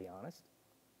point, to be honest.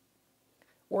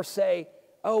 Or say,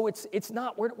 oh, it's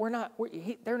not,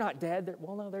 they're not dead.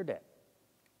 Well, no, they're dead.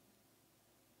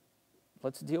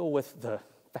 Let's deal with the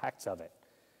facts of it.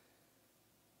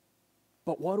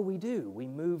 But what do? We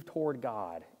move toward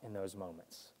God in those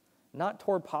moments. Not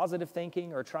toward positive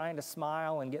thinking or trying to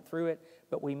smile and get through it,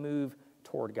 but we move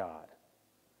toward God.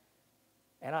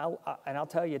 And I'll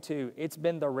tell you too, it's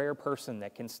been the rare person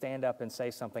that can stand up and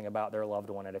say something about their loved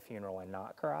one at a funeral and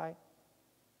not cry.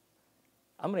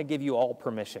 I'm going to give you all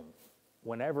permission,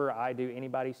 whenever I do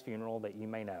anybody's funeral that you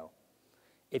may know.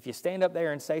 If you stand up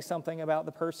there and say something about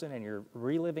the person and you're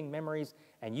reliving memories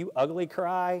and you ugly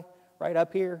cry right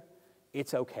up here,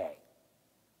 it's okay.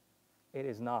 It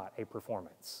is not a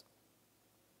performance.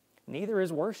 Neither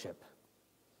is worship.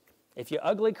 If you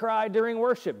ugly cry during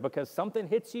worship because something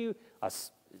hits you,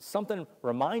 something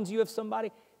reminds you of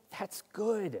somebody, that's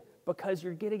good, because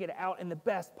you're getting it out in the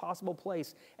best possible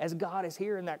place. As God is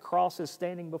here and that cross is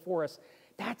standing before us,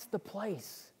 that's the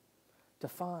place to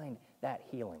find that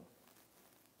healing.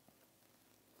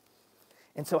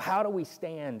 And so how do we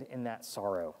stand in that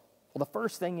sorrow? Well, the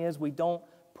first thing is we don't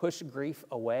push grief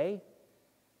away.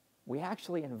 We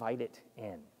actually invite it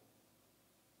in.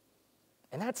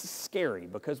 And that's scary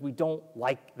because we don't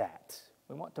like that.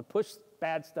 We want to push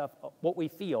bad stuff, what we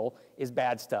feel is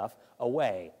bad stuff,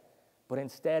 away. But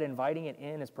instead, inviting it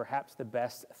in is perhaps the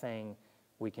best thing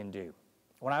we can do.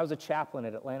 When I was a chaplain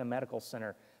at Atlanta Medical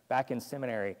Center back in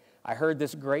seminary, I heard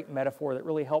this great metaphor that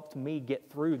really helped me get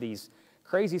through these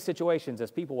crazy situations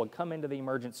as people would come into the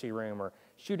emergency room, or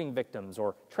shooting victims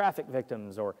or traffic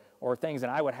victims or things,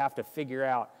 and I would have to figure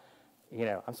out,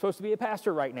 I'm supposed to be a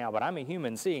pastor right now, but I'm a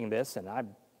human seeing this, and I'm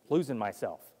losing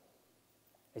myself.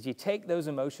 As you take those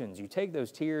emotions, you take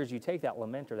those tears, you take that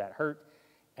lament or that hurt,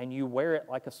 and you wear it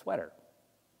like a sweater.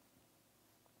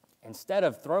 Instead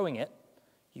of throwing it,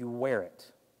 you wear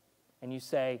it. And you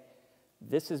say,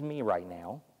 this is me right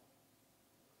now.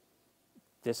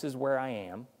 This is where I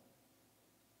am,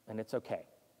 and it's okay.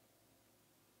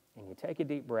 And you take a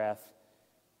deep breath,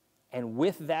 and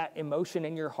with that emotion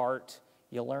in your heart,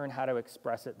 you learn how to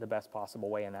express it the best possible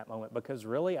way in that moment. Because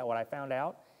really, what I found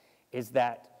out is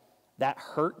that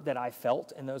hurt that I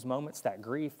felt in those moments, that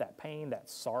grief, that pain, that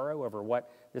sorrow over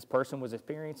what this person was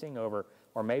experiencing, or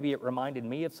maybe it reminded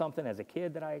me of something as a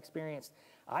kid that I experienced,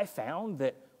 I found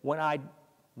that when I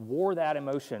wore that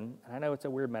emotion, and I know it's a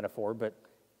weird metaphor, but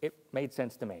it made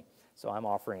sense to me, so I'm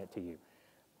offering it to you.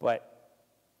 But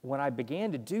when I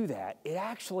began to do that, it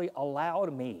actually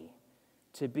allowed me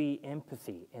to be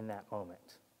empathy in that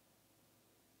moment.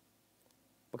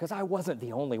 Because I wasn't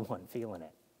the only one feeling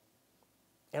it.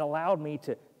 It allowed me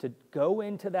to go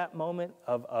into that moment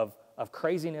of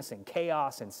craziness and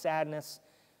chaos and sadness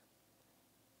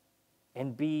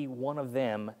and be one of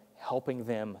them, helping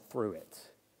them through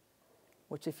it.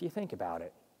 Which, if you think about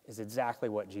it, is exactly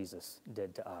what Jesus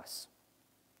did to us.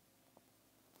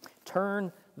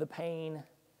 Turn the pain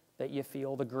that you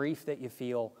feel, the grief that you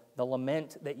feel, the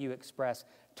lament that you express,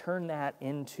 turn that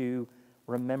into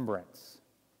remembrance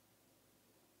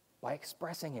by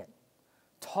expressing it,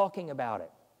 talking about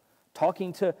it,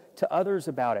 talking to others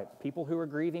about it. People who are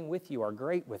grieving with you are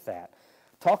great with that.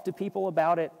 Talk to people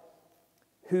about it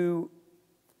who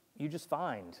you just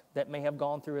find that may have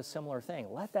gone through a similar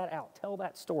thing. Let that out. Tell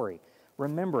that story.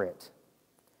 Remember it.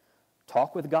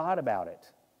 Talk with God about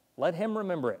it. Let Him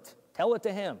remember it. Tell it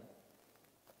to Him.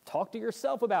 Talk to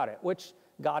yourself about it, which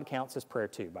God counts as prayer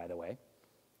too, by the way.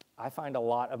 I find a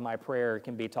lot of my prayer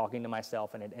can be talking to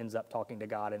myself, and it ends up talking to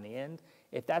God in the end.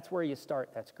 If that's where you start,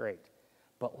 that's great.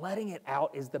 But letting it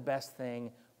out is the best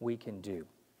thing we can do.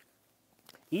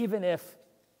 Even if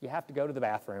you have to go to the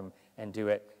bathroom and do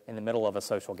it in the middle of a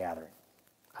social gathering.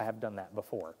 I have done that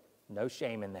before. No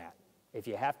shame in that. If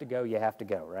you have to go, you have to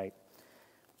go, right?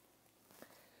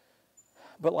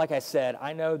 But like I said,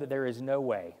 I know that there is no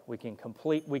way we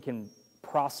can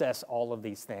process all of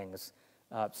these things.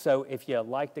 So if you'd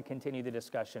like to continue the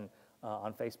discussion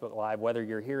on Facebook Live, whether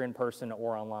you're here in person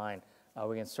or online,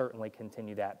 we can certainly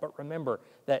continue that. But remember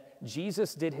that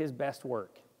Jesus did His best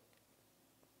work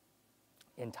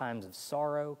in times of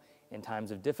sorrow, in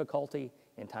times of difficulty,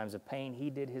 in times of pain. He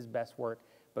did His best work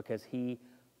because He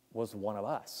was one of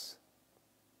us.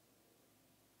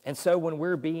 And so when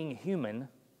we're being human,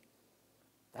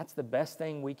 that's the best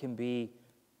thing we can be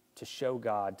to show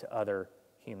God to other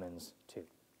humans too. In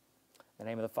the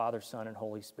name of the Father, Son, and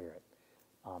Holy Spirit.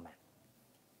 Amen.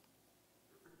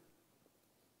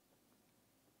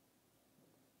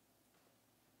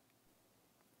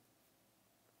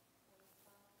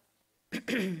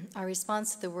 Our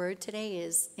response to the word today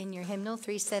is in your hymnal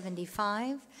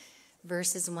 375,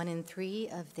 verses 1 and 3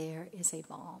 of There Is a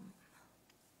Balm.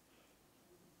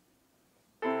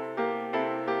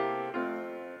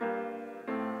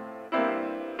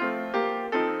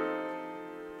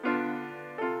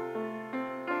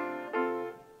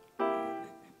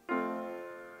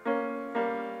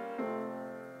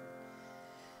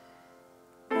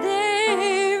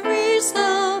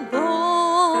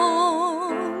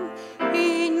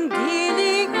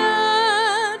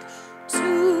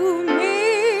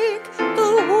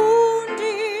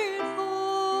 Wounded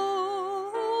whole.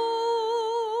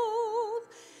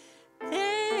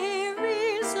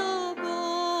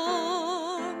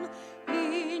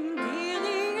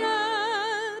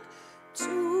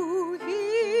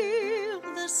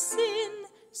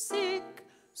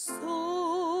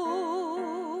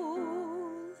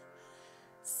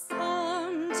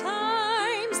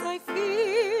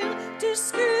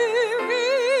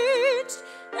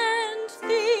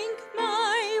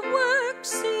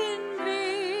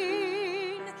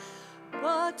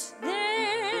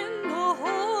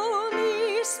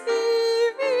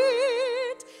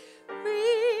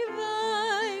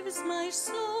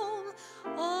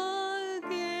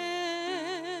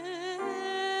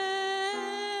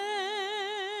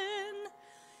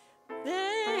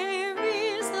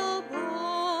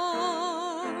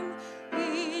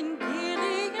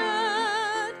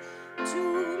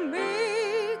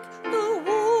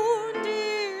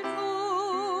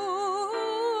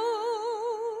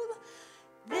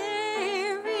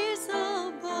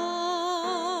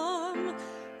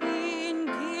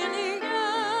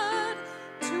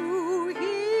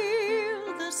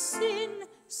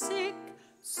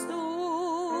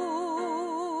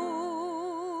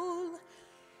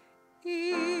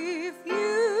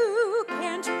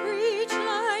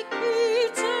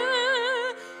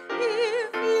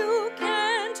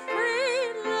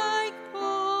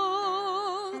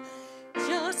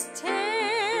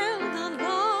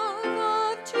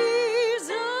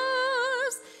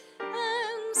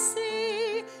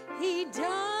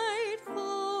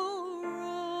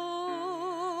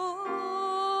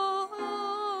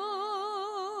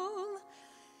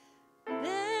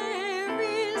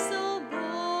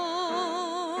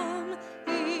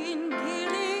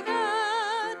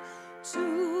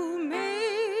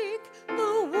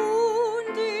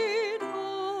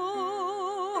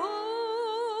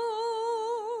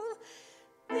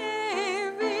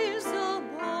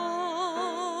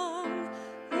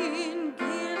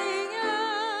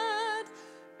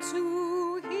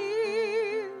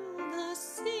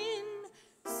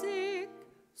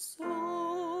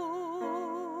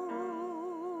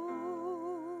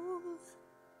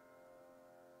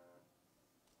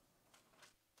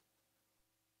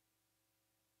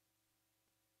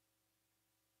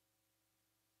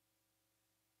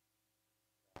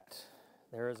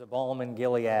 There is a balm in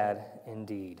Gilead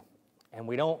indeed. And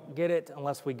we don't get it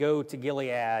unless we go to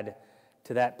Gilead,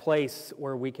 to that place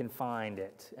where we can find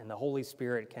it. And the Holy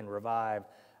Spirit can revive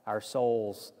our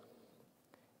souls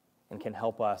and can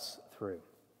help us through.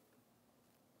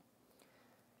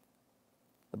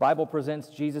 The Bible presents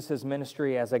Jesus'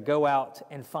 ministry as a go out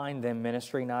and find them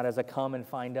ministry, not as a come and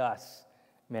find us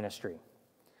ministry.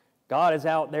 God is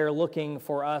out there looking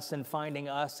for us and finding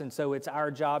us, and so it's our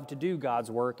job to do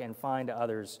God's work and find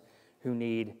others who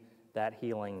need that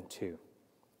healing too.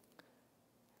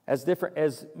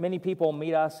 As many people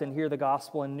meet us and hear the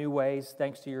gospel in new ways,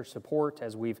 thanks to your support,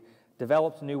 as we've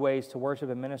developed new ways to worship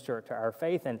and minister to our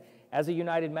faith, and as a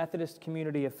United Methodist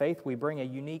community of faith, we bring a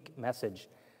unique message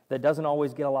that doesn't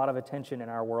always get a lot of attention in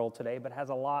our world today, but has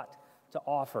a lot to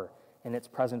offer in its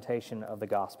presentation of the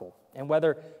gospel. And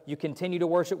whether you continue to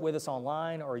worship with us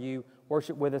online or you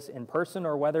worship with us in person,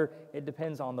 or whether it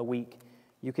depends on the week,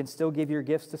 you can still give your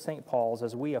gifts to St. Paul's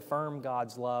as we affirm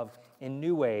God's love in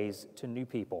new ways to new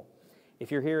people.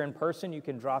 If you're here in person, you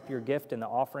can drop your gift in the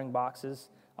offering box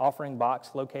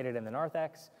located in the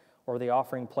narthex, or the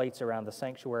offering plates around the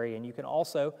sanctuary. And you can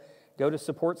also go to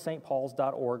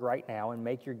supportstpauls.org right now and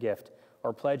make your gift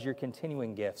or pledge your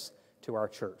continuing gifts to our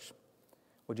church.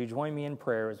 Would you join me in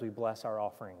prayer as we bless our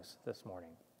offerings this morning?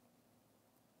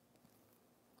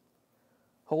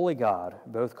 Holy God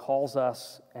both calls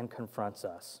us and confronts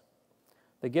us.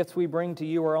 The gifts we bring to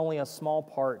you are only a small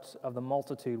part of the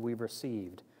multitude we've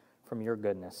received from your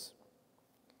goodness.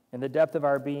 In the depth of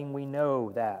our being, we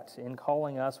know that in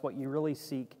calling us, what you really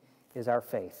seek is our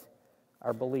faith,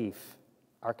 our belief,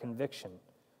 our conviction,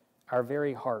 our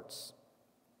very hearts.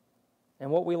 And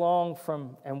what we long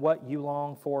from, and what you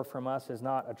long for from us, is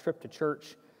not a trip to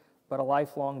church, but a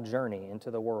lifelong journey into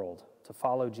the world to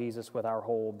follow Jesus with our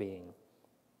whole being,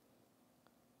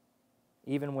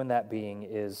 even when that being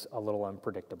is a little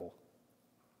unpredictable.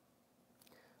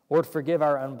 Lord, forgive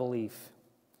our unbelief.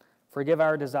 Forgive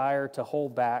our desire to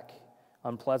hold back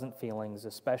unpleasant feelings,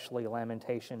 especially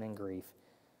lamentation and grief,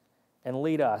 and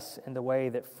lead us in the way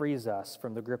that frees us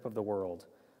from the grip of the world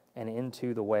and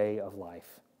into the way of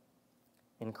life.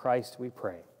 In Christ we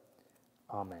pray.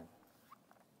 Amen.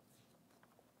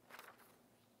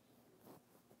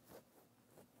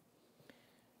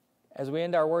 As we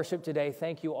end our worship today,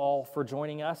 thank you all for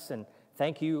joining us, and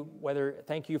thank you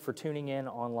for tuning in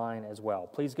online as well.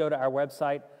 Please go to our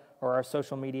website or our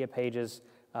social media pages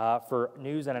for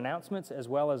news and announcements, as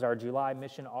well as our July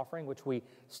mission offering, which we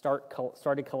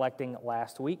started collecting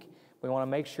last week. We want to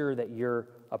make sure that you're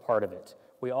a part of it.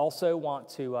 We also want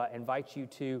to invite you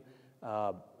to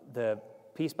the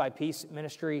Piece by Piece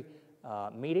ministry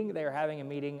meeting. They're having a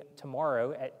meeting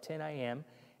tomorrow at 10 a.m.,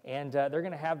 and they're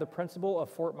going to have the principal of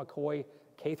Fort McCoy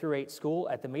K-8 school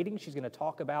at the meeting. She's going to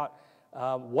talk about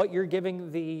what you're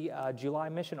giving the July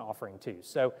mission offering to.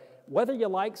 So whether you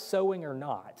like sewing or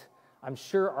not, I'm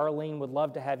sure Arlene would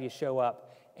love to have you show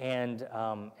up and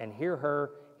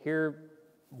hear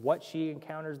what she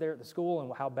encounters there at the school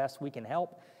and how best we can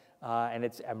help.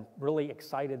 I'm really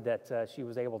excited that she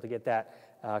was able to get that,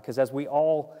 because as we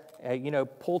all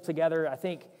pull together, I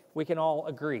think we can all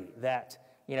agree that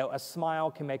a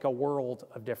smile can make a world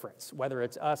of difference, whether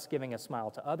it's us giving a smile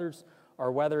to others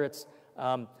or whether it's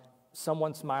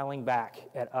someone smiling back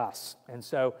at us. And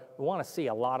so we want to see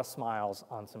a lot of smiles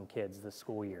on some kids this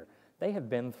school year. They have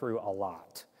been through a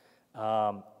lot.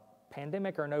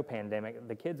 Pandemic or no pandemic,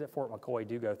 the kids at Fort McCoy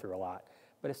do go through a lot,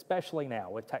 but especially now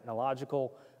with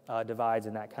technological divides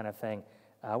and that kind of thing,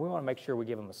 we want to make sure we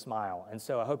give them a smile. And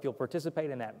so I hope you'll participate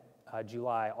in that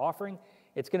July offering.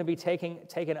 It's going to be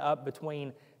taken up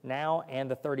between now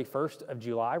and the 31st of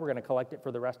July. We're going to collect it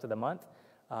for the rest of the month.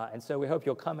 And so we hope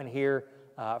you'll come and hear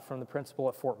from the principal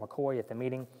at Fort McCoy at the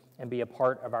meeting and be a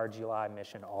part of our July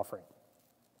mission offering.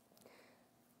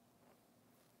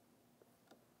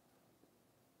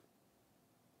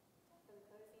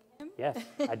 Yes,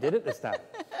 I did it this time.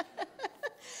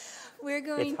 We're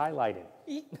going. It's highlighted.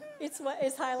 It's what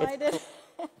is highlighted.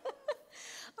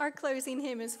 Our closing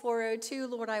hymn is 402,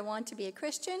 Lord, I Want to Be a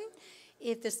Christian.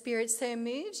 If the Spirit so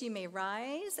moves, you may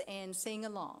rise and sing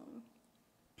along.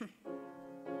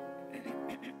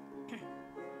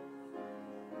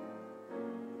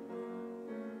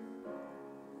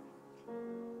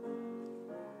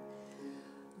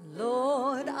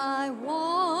 Lord, I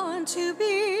want to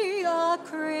be a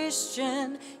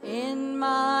Christian in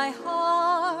my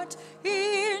heart,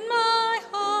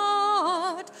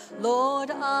 Lord,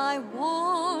 I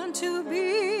want to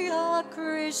be a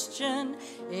Christian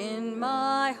in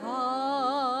my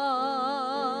heart,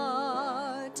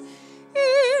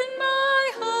 in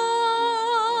my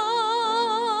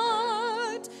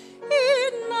heart, in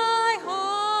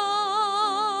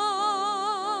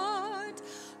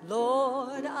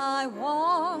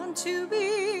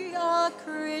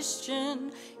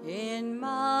Christian in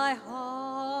my heart.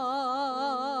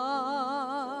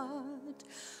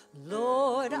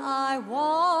 Lord, I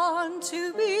want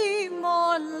to be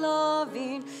more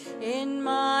loving in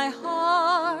my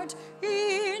heart,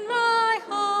 in my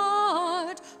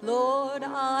heart. Lord,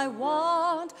 I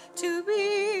want to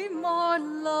be more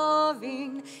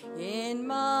loving in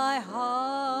my heart,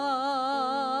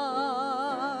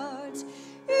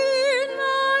 in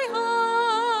my heart,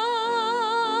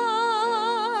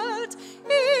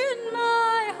 in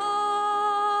my heart.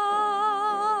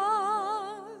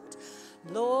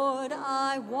 Lord,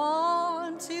 I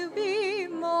want to be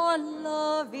more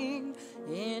loving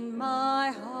in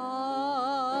my heart.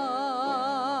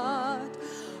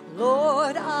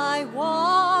 Lord, I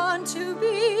want to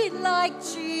be like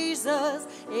Jesus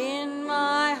in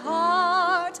my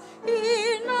heart,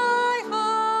 in my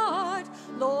heart.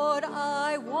 Lord,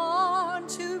 I want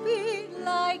to be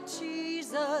like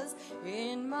Jesus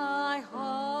in my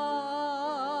heart,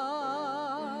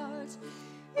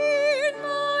 in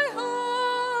my heart,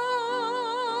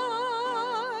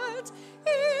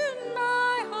 in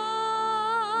my heart.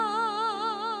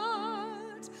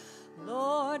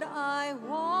 Lord, I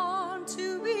want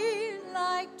to be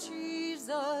like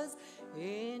Jesus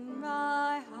in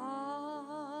my heart.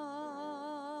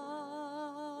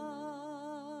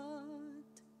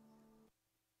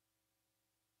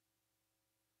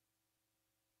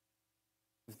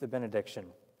 The benediction.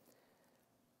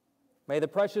 May the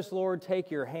precious Lord take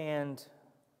your hand,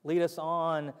 lead us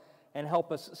on, and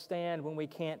help us stand when we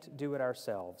can't do it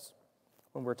ourselves,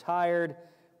 when we're tired,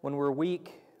 when we're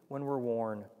weak, when we're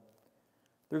worn.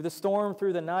 Through the storm,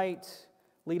 through the night,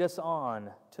 lead us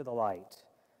on to the light.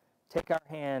 Take our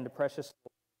hand, precious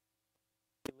Lord,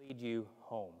 to lead you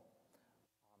home.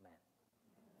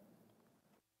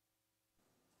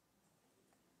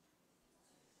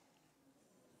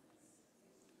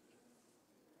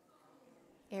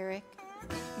 Amen. Eric.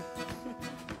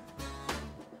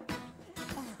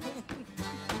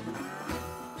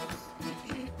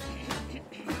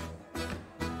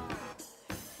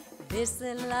 This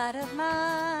little light of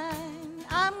mine,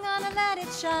 I'm gonna let it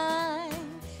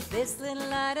shine. This little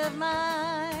light of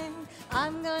mine,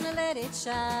 I'm gonna let it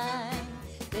shine.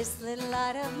 This little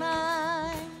light of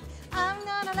mine, I'm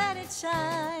gonna let it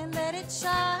shine. Let it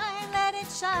shine, let it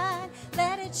shine,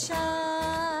 let it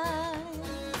shine.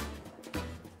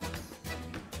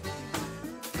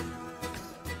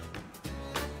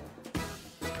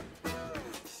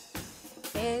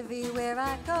 Everywhere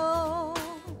I go,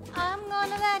 I'm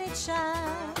gonna let it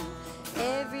shine.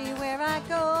 Everywhere I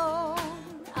go,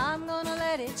 I'm gonna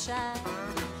let it shine.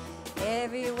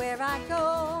 Everywhere I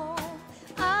go,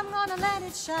 I'm gonna let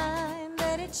it shine.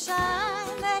 Let it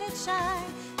shine, let it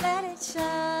shine, let it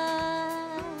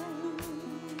shine.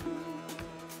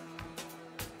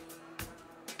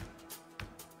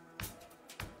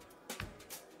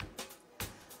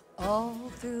 All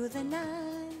through the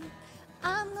night,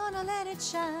 I'm gonna let it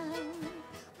shine.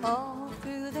 All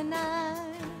through the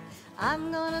night,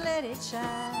 I'm gonna let it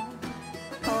shine.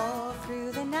 All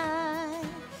through the night,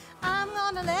 I'm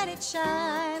gonna let it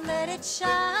shine. Let it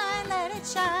shine, let it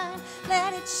shine,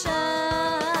 let it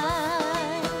shine.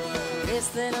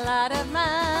 This little light of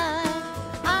mine,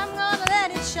 I'm gonna let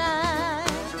it shine.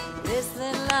 This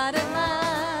little light of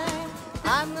mine,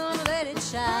 I'm gonna let it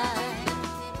shine.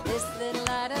 This little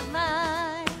light of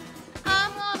mine,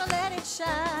 I'm gonna let it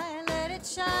shine. Let it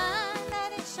shine,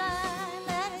 let it shine,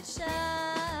 let it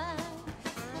shine.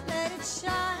 Let it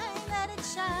shine, let it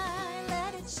shine,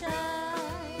 let it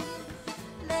shine.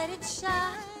 Let it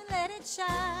shine, let it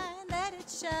shine, let it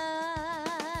shine.